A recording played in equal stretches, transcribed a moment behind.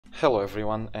Hello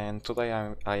everyone, and today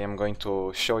I am going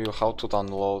to show you how to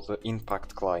download the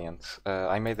Impact client.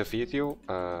 I made a video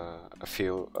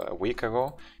a week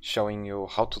ago showing you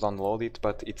how to download it,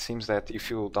 but it seems that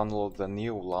if you download the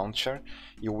new launcher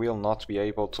you will not be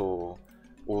able to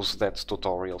use that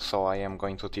tutorial, so I am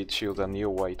going to teach you the new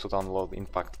way to download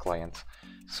Impact client.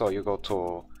 So you go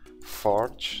to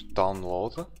Forge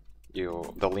Download,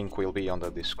 the link will be on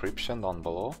the description down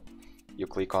below. You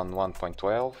click on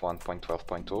 1.12,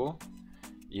 1.12.2,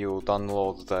 you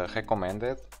download the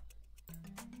recommended,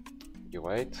 you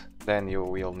wait, then you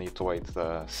will need to wait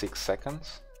the 6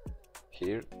 seconds.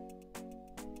 Here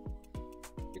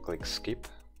you click skip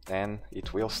and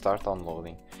it will start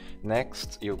downloading.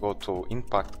 Next you go to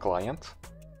Impact client,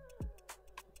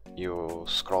 you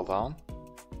scroll down,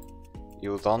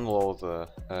 you download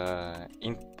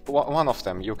one of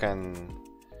them, you can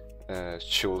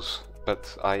choose,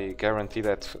 but I guarantee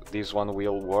that this one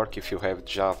will work if you have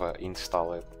Java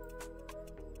installed.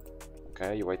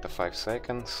 Okay, you wait the 5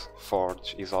 seconds,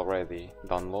 Forge is already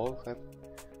downloaded.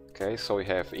 Okay, so we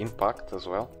have Impact as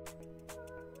well.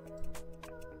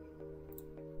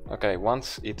 Okay,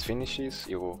 once it finishes,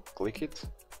 you click it.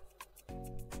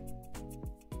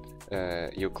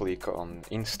 You click on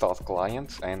Install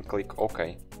Client and click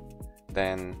OK.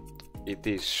 Then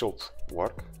it should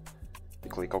work. You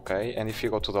click OK, and if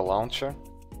you go to the launcher,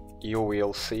 you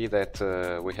will see that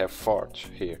we have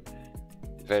Forge here.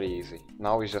 Very easy.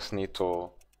 Now we just need to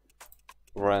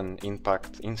run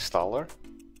Impact installer,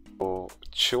 so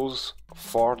choose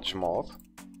Forge mode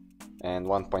and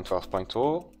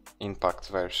 1.12.2, Impact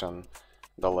version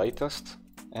the latest,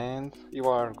 and you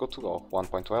are good to go.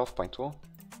 1.12.2,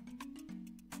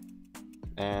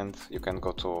 and you can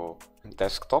go to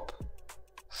desktop,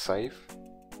 save.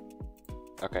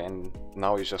 Okay, and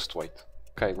now you just wait.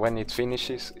 Okay, when it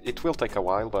finishes, it will take a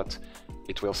while, but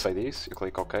it will say this. You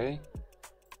click OK.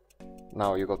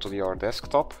 Now you go to your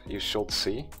desktop, you should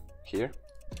see here.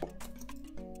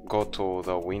 Go to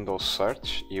the Windows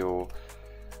search, you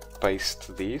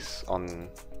paste this on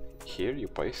here, you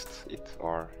paste it,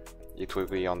 or it will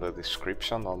be on the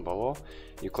description down below.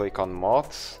 You click on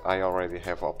mods, I already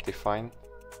have Optifine.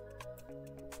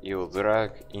 You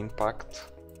drag Impact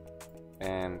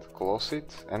and close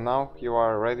it, and now you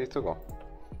are ready to go.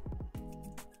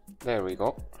 There we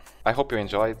go. I hope you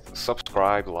enjoyed.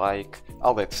 Subscribe, like,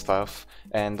 all that stuff,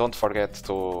 and don't forget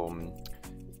to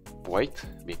wait,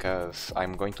 because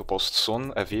I'm going to post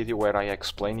soon a video where I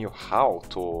explain you how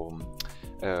to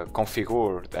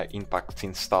configure the Impact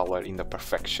installer in the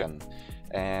perfection.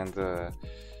 And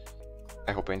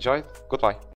I hope you enjoyed. Goodbye.